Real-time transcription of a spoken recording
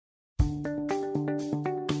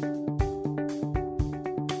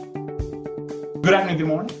Good afternoon, good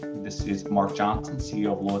morning. This is Mark Johnson,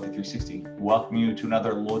 CEO of Loyalty 360. Welcome you to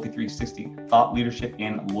another Loyalty 360 Thought Leadership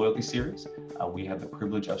and Loyalty series. We have the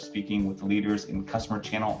privilege of speaking with leaders in customer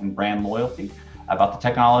channel and brand loyalty about the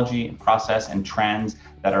technology and process and trends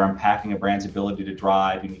that are impacting a brand's ability to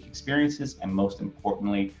drive unique experiences and, most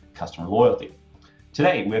importantly, customer loyalty.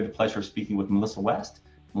 Today, we have the pleasure of speaking with Melissa West.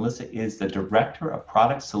 Melissa is the Director of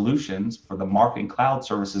Product Solutions for the Marketing Cloud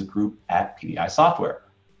Services Group at PDI Software.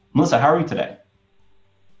 Melissa, how are you today?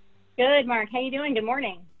 Good, Mark. How you doing? Good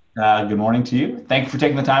morning. Good morning to you. Thank you for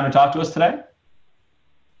taking the time to talk to us today.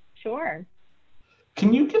 Sure.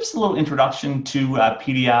 Can you give us a little introduction to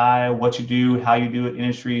PDI, what you do, how you do it,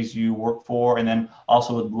 industries you work for, and then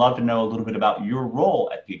also would love to know a little bit about your role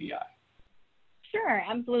at PDI. Sure,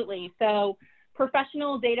 absolutely. So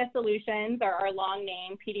Professional Data Solutions, or our long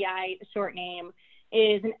name, PDI, the short name,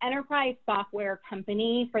 is an enterprise software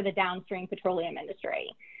company for the downstream petroleum industry.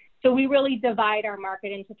 So we really divide our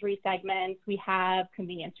market into three segments. We have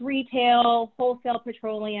convenience retail, wholesale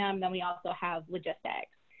petroleum, then we also have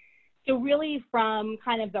logistics. So really from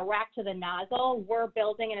kind of the rack to the nozzle, we're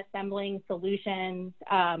building and assembling solutions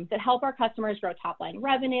that help our customers grow top line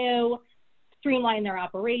revenue, streamline their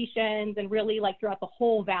operations, and really like throughout the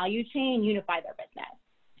whole value chain, unify their business.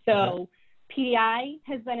 So PDI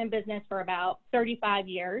has been in business for about 35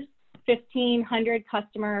 years, 1,500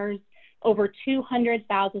 customers, over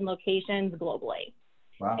 200,000 locations globally.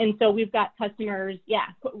 Wow. And so we've got customers,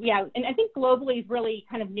 and I think globally is really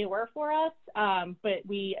kind of newer for us, but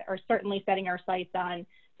we are certainly setting our sights on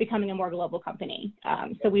becoming a more global company.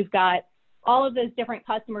 So we've got all of those different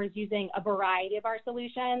customers using a variety of our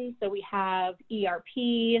solutions. So we have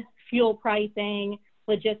ERP, fuel pricing,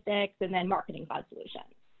 logistics, and then marketing cloud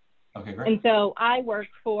solutions. Okay, great. And so I work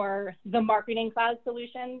for the marketing cloud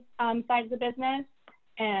solutions side of the business.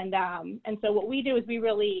 And so what we do is we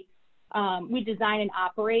really, we design and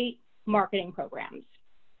operate marketing programs.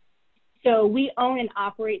 So we own and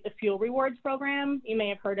operate the Fuel Rewards program. You may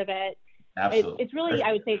have heard of it. Absolutely. It's really,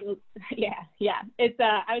 I would say, It's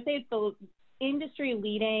I would say it's the industry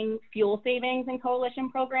leading fuel savings and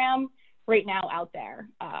coalition program right now out there.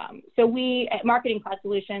 So we at Marketing Cloud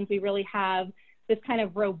Solutions, we really have this kind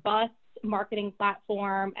of robust marketing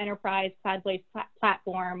platform, enterprise cloud-based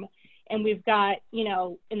platform. And we've got, you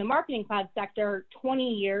know, in the marketing cloud sector,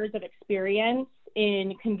 20 years of experience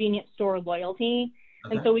in convenience store loyalty.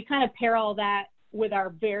 Okay. And so we kind of pair all that with our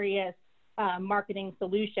various marketing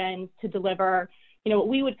solutions to deliver, you know, what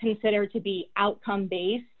we would consider to be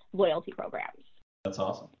outcome-based loyalty programs. That's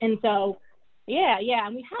awesome. And so,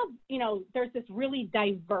 and we have, you know, there's this really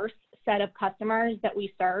diverse set of customers that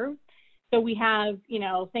we serve. So we have, you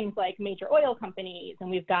know, things like major oil companies, and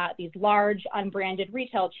we've got these large unbranded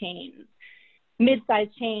retail chains,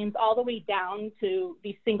 mid-sized chains, all the way down to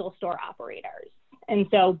these single store operators. And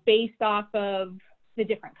so based off of the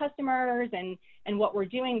different customers and what we're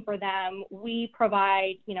doing for them, we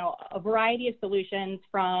provide, you know, a variety of solutions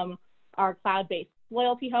from our cloud-based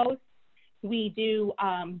loyalty hosts. We do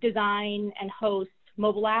design and host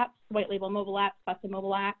mobile apps, white label mobile apps, custom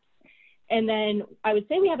mobile apps. And then I would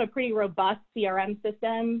say we have a pretty robust CRM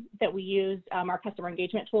system that we use our customer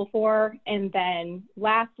engagement tool for. And then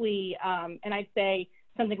lastly, and I'd say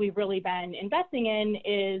something we've really been investing in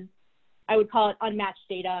is, I would call it unmatched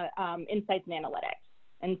data, insights and analytics.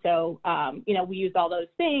 And so, you know, we use all those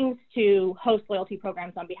things to host loyalty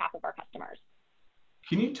programs on behalf of our customers.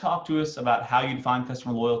 Can you talk to us about how you define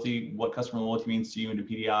customer loyalty, what customer loyalty means to you and to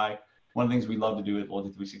PDI? One of the things we love to do at Loyalty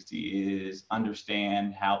 360 is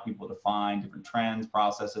understand how people define different trends,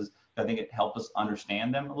 processes. I think it helps us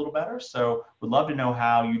understand them a little better. So we'd love to know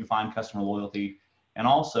how you define customer loyalty. And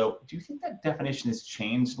also, do you think that definition has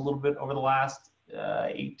changed a little bit over the last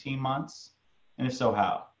 18 months? And if so,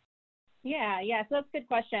 how? Yeah, so that's a good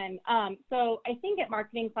question. So I think at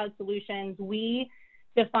Marketing Cloud Solutions, we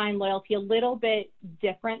define loyalty a little bit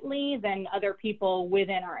differently than other people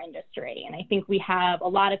within our industry. And I think we have a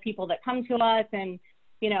lot of people that come to us and,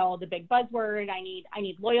 you know, the big buzzword, I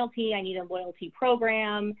need loyalty, I need a loyalty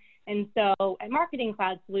program. And so at Marketing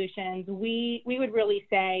Cloud Solutions, we would really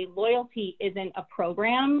say loyalty isn't a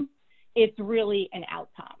program, it's really an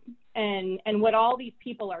outcome. And what all these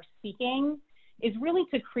people are seeking is really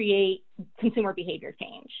to create consumer behavior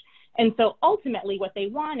change. And so ultimately what they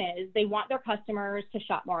want is they want their customers to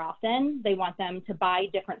shop more often. They want them to buy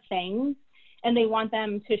different things, and they want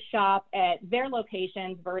them to shop at their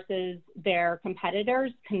locations versus their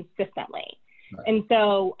competitors consistently. Right. And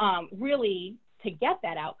so really to get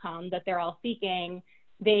that outcome that they're all seeking,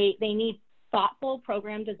 they need thoughtful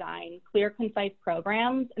program design, clear, concise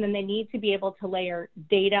programs, and then they need to be able to layer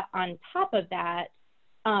data on top of that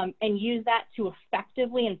and use that to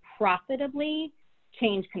effectively and profitably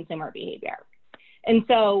change consumer behavior. And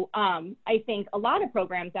so I think a lot of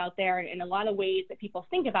programs out there and a lot of ways that people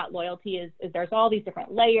think about loyalty is there's all these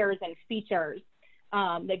different layers and features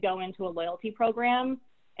that go into a loyalty program,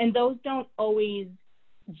 and those don't always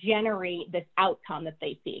generate this outcome that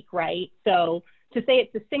they seek, right? So to say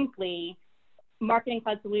it succinctly, Marketing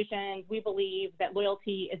Cloud Solutions, we believe that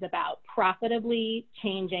loyalty is about profitably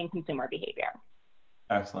changing consumer behavior.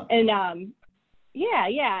 Excellent. And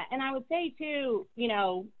yeah. And I would say too,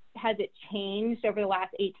 has it changed over the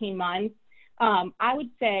last 18 months? I would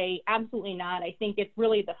say absolutely not. I think it's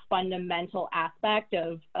really the fundamental aspect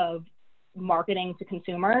of marketing to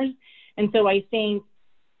consumers. And so I think,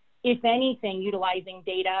 if anything, utilizing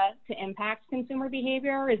data to impact consumer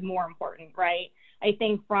behavior is more important, right? I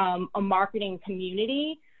think from a marketing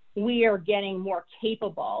community, we are getting more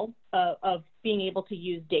capable of being able to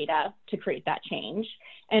use data to create that change.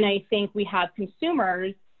 And I think we have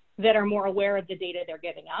consumers that are more aware of the data they're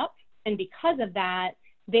giving up. And because of that,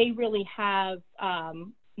 they really have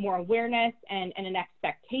more awareness and an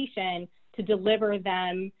expectation to deliver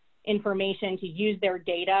them information to use their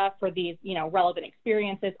data for these, relevant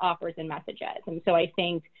experiences, offers, and messages. And so I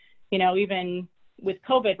think, even with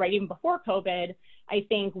COVID, right, even before COVID, I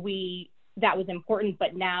think that was important.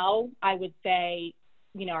 But now I would say,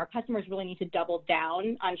 our customers really need to double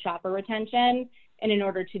down on shopper retention. And in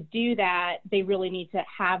order to do that, they really need to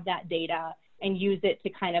have that data and use it to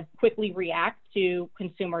kind of quickly react to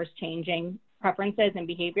consumers' changing preferences and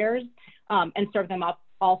behaviors, and serve them up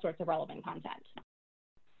all sorts of relevant content.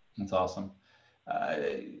 That's awesome.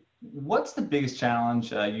 What's the biggest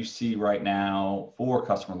challenge you see right now for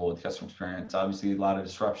customer loyalty, customer experience? Obviously, a lot of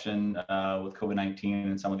disruption with COVID-19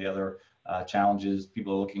 and some of the other challenges.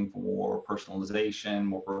 People are looking for more personalization,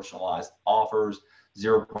 more personalized offers,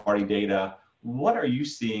 zero-party data. What are you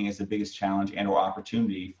seeing as the biggest challenge and/or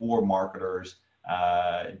opportunity for marketers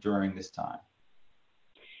during this time?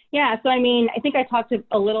 Yeah, so I think I talked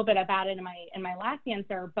a little bit about it in my last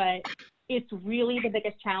answer, but it's really the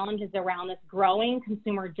biggest challenge is around this growing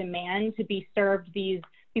consumer demand to be served these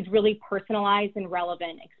really personalized and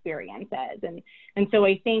relevant experiences. And so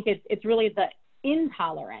I think it's really the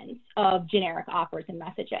intolerance of generic offers and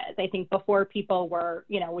messages. I think before people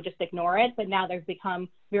would just ignore it, but now they've become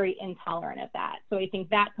very intolerant of that. So I think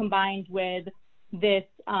that combined with this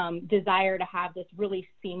desire to have this really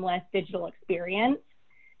seamless digital experience.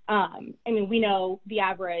 We know the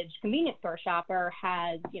average convenience store shopper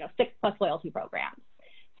has, 6+ loyalty programs.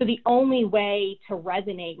 So the only way to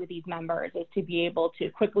resonate with these members is to be able to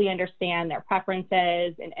quickly understand their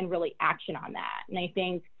preferences and really action on that. And I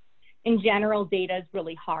think in general, data is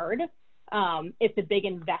really hard. It's a big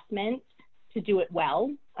investment to do it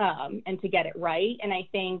well and to get it right. And I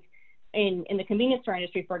think in the convenience store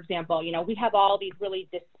industry, for example, we have all these really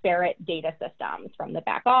disparate data systems from the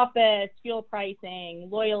back office, fuel pricing,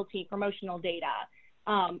 loyalty, promotional data.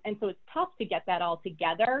 And so it's tough to get that all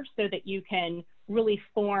together so that you can really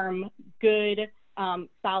form good,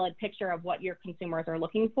 solid picture of what your consumers are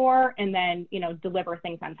looking for and then, deliver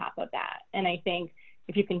things on top of that. And I think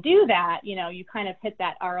if you can do that, you kind of hit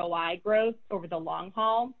that ROI growth over the long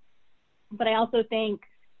haul. But I also think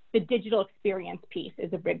the digital experience piece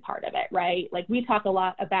is a big part of it, right? Like we talk a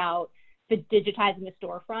lot about the digitizing the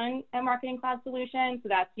storefront at Marketing Cloud Solutions. So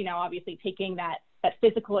that's, obviously taking that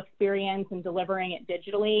physical experience and delivering it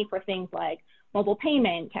digitally for things like mobile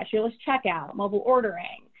payment, cashierless checkout, mobile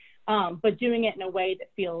ordering, but doing it in a way that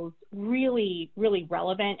feels really, really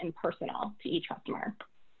relevant and personal to each customer.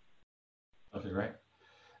 Okay, great.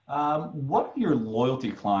 What are your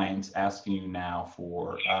loyalty clients asking you now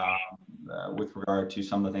for with regard to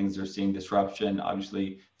some of the things they're seeing disruption?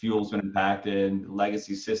 Obviously, fuel's been impacted,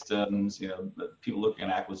 legacy systems, people looking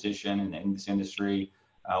at acquisition in this industry.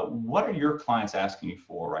 What are your clients asking you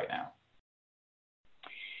for right now?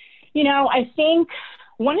 I think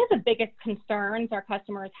one of the biggest concerns our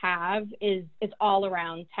customers have is all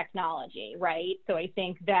around technology, right? So I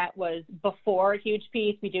think that was before a huge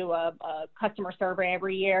piece. We do a customer survey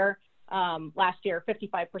every year. Last year,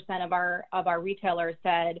 55% of our retailers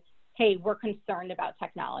said, hey, we're concerned about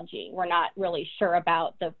technology. We're not really sure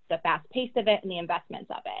about the fast pace of it and the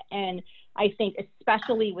investments of it. And I think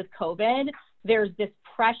especially with COVID, there's this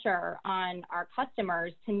pressure on our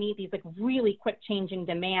customers to meet these really quick changing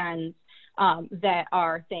demands that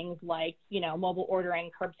are things like, mobile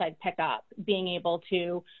ordering, curbside pickup, being able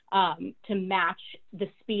to match the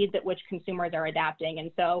speeds at which consumers are adapting.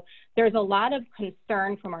 And so there's a lot of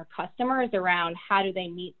concern from our customers around how do they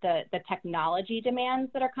meet the technology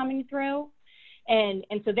demands that are coming through. And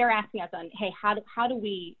so they're asking us on, hey, how do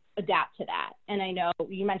we adapt to that. And I know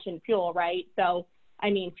you mentioned fuel, right? So, I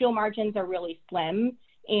mean, fuel margins are really slim,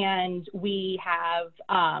 and we have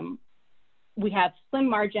slim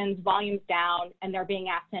margins, volumes down, and they're being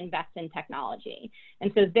asked to invest in technology.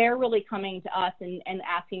 And so they're really coming to us and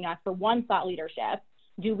asking us for one, thought leadership.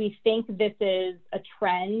 Do we think this is a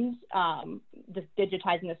trend, this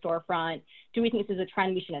digitizing the storefront? Do we think this is a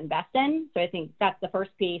trend we should invest in? So I think that's the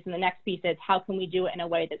first piece. And the next piece is, how can we do it in a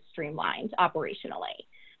way that's streamlined operationally?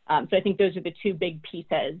 So I think those are the two big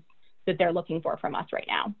pieces that they're looking for from us right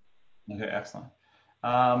now. Okay, excellent.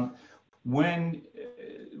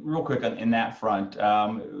 Real quick in that front,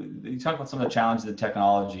 you talk about some of the challenges of the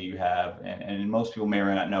technology you have, and most people may or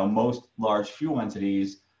may not know, most large fuel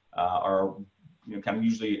entities are kind of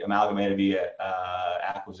usually amalgamated via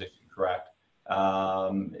acquisition, correct?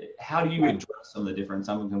 How do you address some of the different?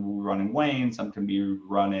 Some can be running Wayne, some can be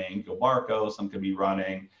running Gilbarco, some can be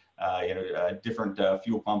running different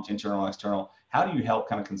fuel pumps, internal and external. How do you help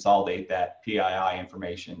kind of consolidate that PII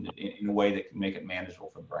information in a way that can make it manageable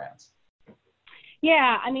for the brands?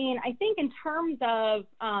 Yeah, I mean, I think in terms of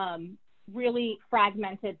really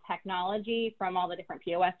fragmented technology from all the different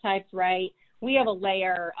POS types, right? We have a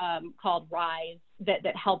layer called Rise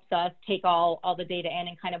that helps us take all the data in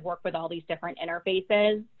and kind of work with all these different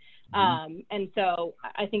interfaces. And so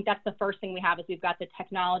I think that's the first thing we have, is we've got the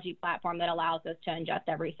technology platform that allows us to ingest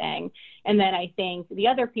everything. And then I think the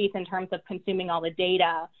other piece in terms of consuming all the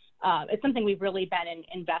data, it's something we've really been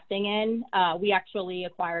investing in. We actually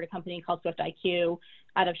acquired a company called Swift IQ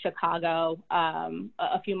out of Chicago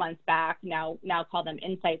a few months back, now call them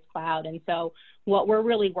Insights Cloud. And so what we're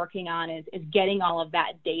really working on is getting all of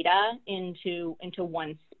that data into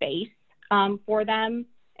one space for them.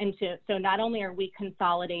 And so not only are we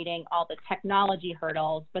consolidating all the technology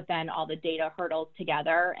hurdles, but then all the data hurdles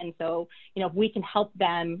together. And so, if we can help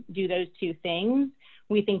them do those two things,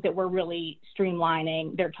 we think that we're really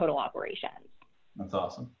streamlining their total operations. That's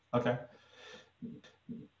awesome. Okay.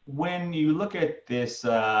 When you look at this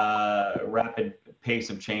rapid pace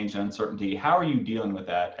of change and uncertainty, how are you dealing with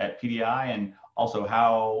that at PDI? And also,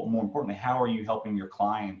 more importantly, how are you helping your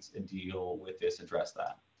clients deal with this, address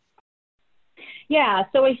that? Yeah,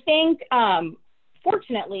 so I think,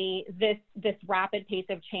 fortunately, this rapid pace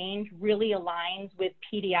of change really aligns with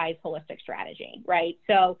PDI's holistic strategy, right?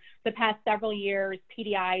 So the past several years,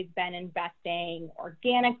 PDI's been investing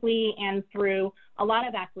organically and through a lot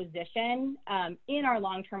of acquisition in our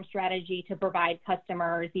long-term strategy to provide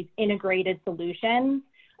customers these integrated solutions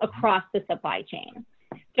across the supply chain.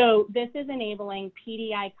 So this is enabling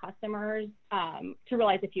PDI customers to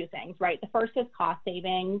realize a few things, right? The first is cost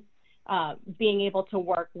savings. Being able to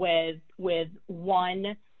work with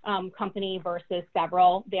one company versus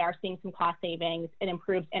several. They are seeing some cost savings. It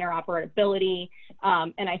improves interoperability.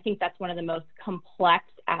 And I think that's one of the most complex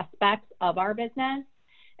aspects of our business.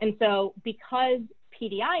 And so because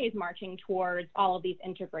PDI is marching towards all of these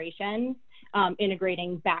integrations,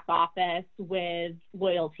 integrating back office with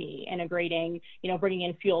loyalty, integrating, bringing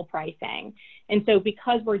in fuel pricing. And so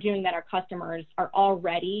because we're doing that, our customers are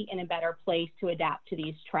already in a better place to adapt to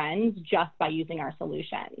these trends just by using our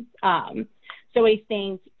solutions. So I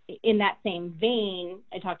think in that same vein,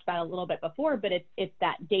 I talked about it a little bit before, but it's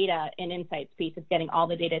that data and insights piece of getting all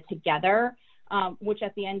the data together, which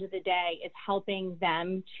at the end of the day is helping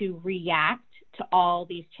them to react to all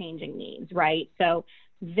these changing needs, right? So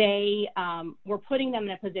we're putting them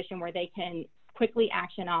in a position where they can quickly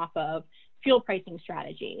action off of fuel pricing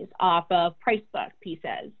strategies, off of price book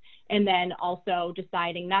pieces, and then also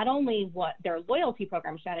deciding not only what their loyalty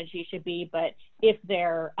program strategy should be, but if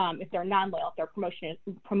they're non-loyal, if their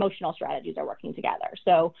promotional strategies are working together.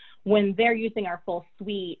 So when they're using our full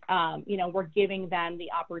suite, we're giving them the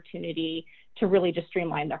opportunity to really just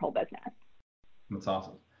streamline their whole business. That's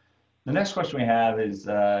awesome. The next question we have is,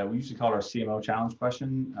 we usually call it our CMO challenge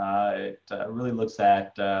question. It really looks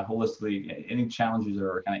at holistically any challenges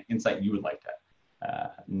or kind of insight you would like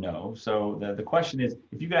to know. So the question is,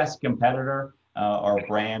 if you could ask a competitor or a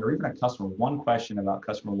brand or even a customer one question about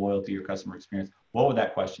customer loyalty or customer experience, what would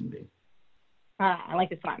that question be? I like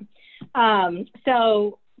this one.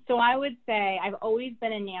 So I would say I've always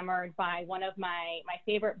been enamored by one of my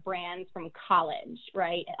favorite brands from college,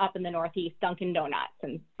 right, up in the Northeast, Dunkin' Donuts.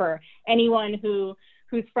 And for anyone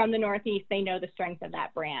who's from the Northeast, they know the strength of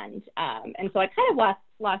that brand. And so I kind of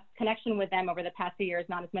lost connection with them over the past few years,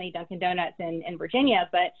 not as many Dunkin' Donuts in Virginia,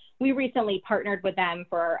 but we recently partnered with them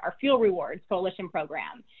for our Fuel Rewards Coalition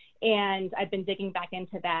program. And I've been digging back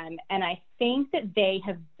into them. And I think that they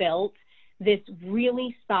have built this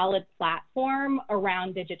really solid platform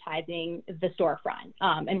around digitizing the storefront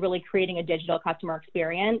and really creating a digital customer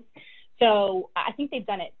experience. So I think they've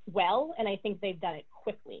done it well, and I think they've done it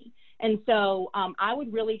quickly. And so I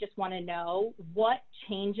would really just want to know what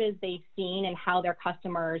changes they've seen and how their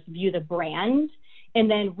customers view the brand, and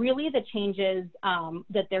then really the changes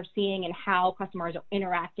that they're seeing and how customers are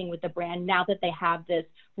interacting with the brand now that they have this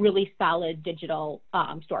really solid digital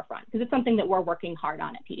storefront, because it's something that we're working hard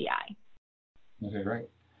on at PDI. Okay, great.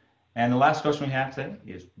 And the last question we have today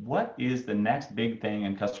is, what is the next big thing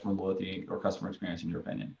in customer loyalty or customer experience in your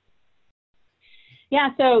opinion?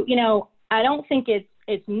 Yeah, so, I don't think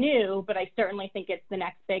it's new, but I certainly think it's the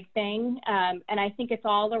next big thing. And I think it's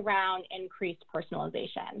all around increased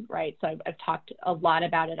personalization, right? So I've talked a lot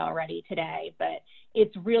about it already today, but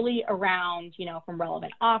it's really around, from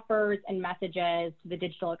relevant offers and messages to the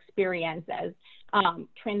digital experiences,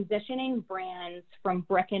 transitioning brands from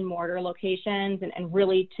brick and mortar locations and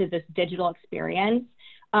really to this digital experience.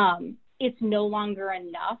 It's no longer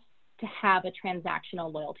enough to have a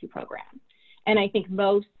transactional loyalty program. And I think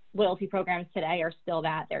most loyalty programs today are still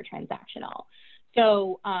that, they're transactional.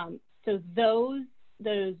 So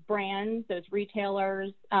those brands, those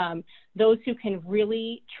retailers, those who can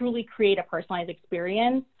really truly create a personalized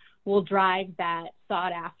experience will drive that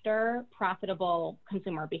sought after, profitable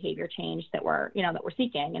consumer behavior change that we're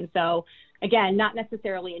seeking. And so again, not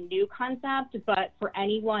necessarily a new concept, but for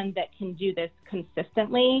anyone that can do this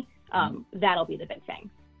consistently, that'll be the big thing.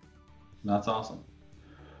 That's awesome.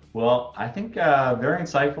 Well, I think very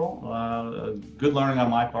insightful, good learning on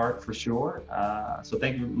my part for sure. So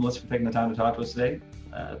thank you, Melissa, for taking the time to talk to us today.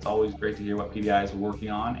 It's always great to hear what PDI is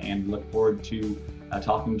working on, and look forward to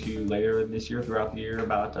talking to you later this year, throughout the year,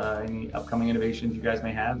 about any upcoming innovations you guys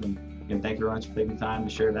may have. And again, thank you very much for taking the time to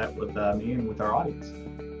share that with me and with our audience.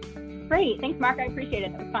 Great. Thanks, Mark. I appreciate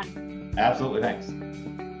it. It was fun. Absolutely.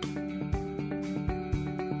 Thanks.